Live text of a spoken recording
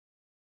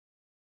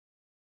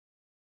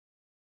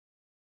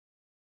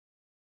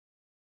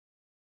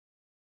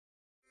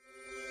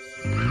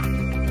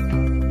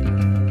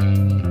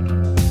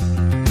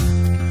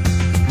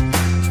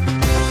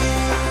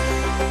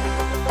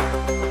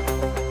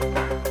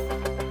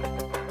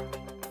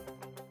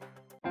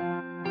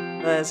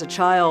As a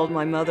child,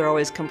 my mother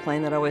always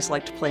complained that I always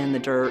liked to play in the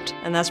dirt,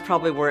 and that's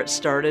probably where it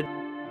started.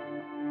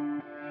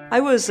 I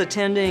was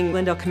attending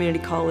Glendale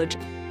Community College.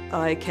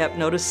 I kept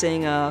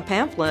noticing a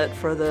pamphlet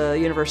for the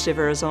University of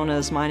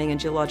Arizona's Mining and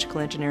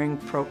Geological Engineering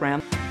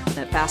program.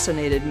 It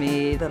fascinated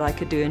me that I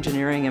could do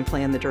engineering and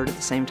play in the dirt at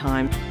the same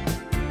time.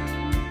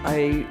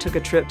 I took a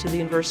trip to the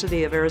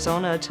University of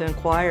Arizona to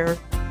inquire.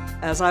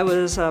 As I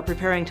was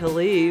preparing to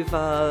leave,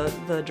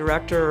 the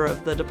director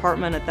of the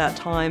department at that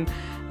time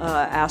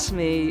asked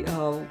me,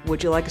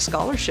 would you like a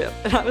scholarship?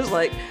 And I was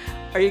like,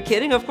 are you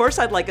kidding? Of course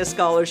I'd like a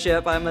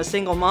scholarship. I'm a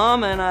single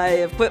mom and I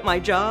have quit my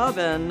job,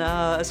 and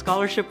a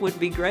scholarship would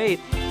be great.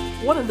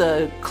 One of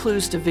the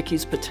clues to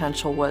Vicki's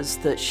potential was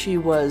that she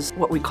was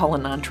what we call a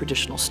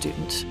non-traditional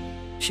student.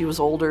 She was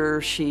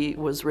older, she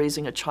was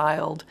raising a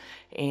child,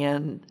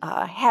 and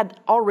had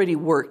already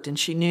worked, and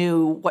she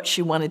knew what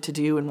she wanted to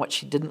do and what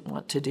she didn't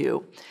want to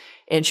do.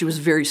 And she was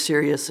very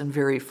serious and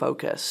very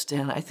focused.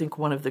 And I think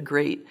one of the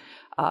great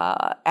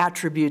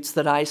attributes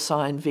that I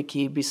saw in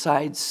Vicki,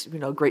 besides,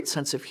 a great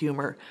sense of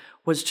humor,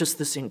 was just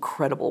this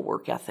incredible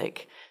work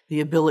ethic, the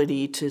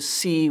ability to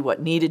see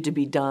what needed to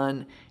be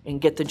done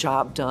and get the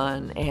job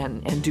done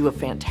and do a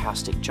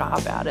fantastic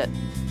job at it.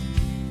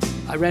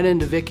 I ran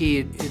into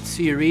Vicki at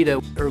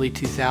Sierrita early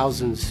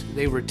 2000s.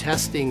 They were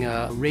testing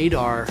a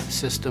radar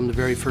system, the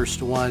very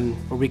first one,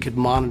 where we could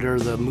monitor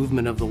the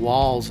movement of the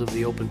walls of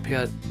the open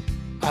pit.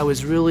 I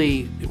was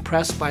really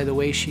impressed by the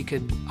way she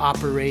could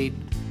operate,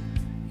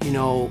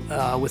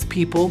 with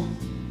people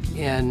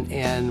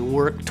and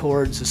work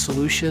towards a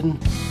solution.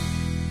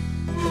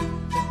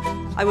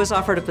 I was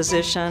offered a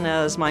position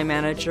as mine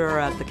manager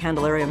at the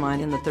Candelaria mine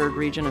in the 3rd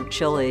region of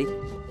Chile.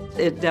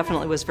 It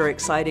definitely was very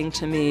exciting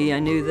to me. I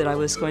knew that I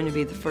was going to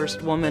be the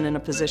first woman in a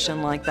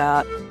position like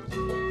that.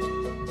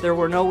 There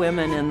were no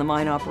women in the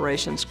mine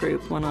operations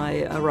group when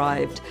I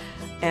arrived,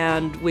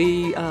 and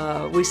we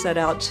set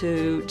out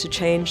to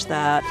change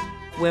that.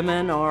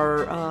 Women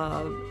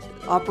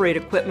operate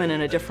equipment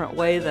in a different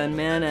way than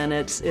men, and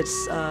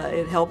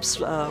it helps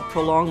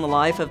prolong the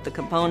life of the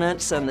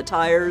components and the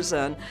tires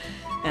and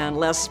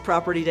less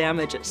property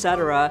damage,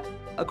 etc.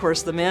 Of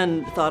course, the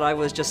men thought I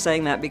was just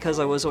saying that because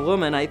I was a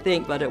woman, I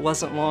think, but it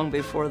wasn't long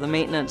before the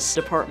maintenance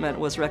department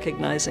was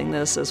recognizing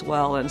this as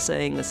well and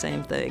saying the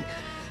same thing.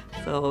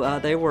 So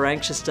they were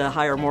anxious to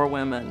hire more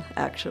women,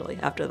 actually,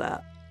 after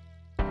that.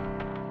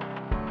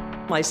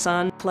 My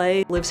son,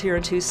 Clay, lives here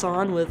in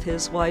Tucson with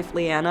his wife,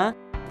 Leanna.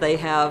 They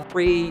have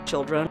 3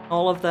 children,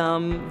 all of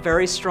them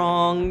very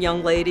strong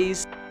young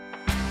ladies.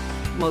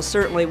 Most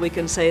certainly we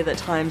can say that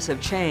times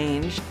have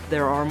changed.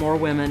 There are more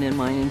women in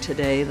mining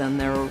today than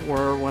there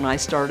were when I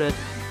started.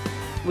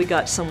 We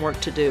got some work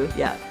to do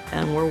yet,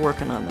 and we're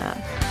working on that.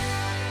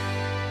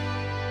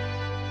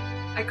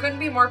 I couldn't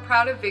be more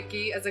proud of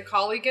Vicki as a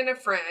colleague and a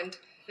friend.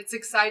 It's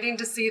exciting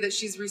to see that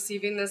she's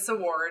receiving this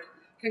award.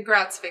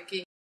 Congrats,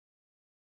 Vicki.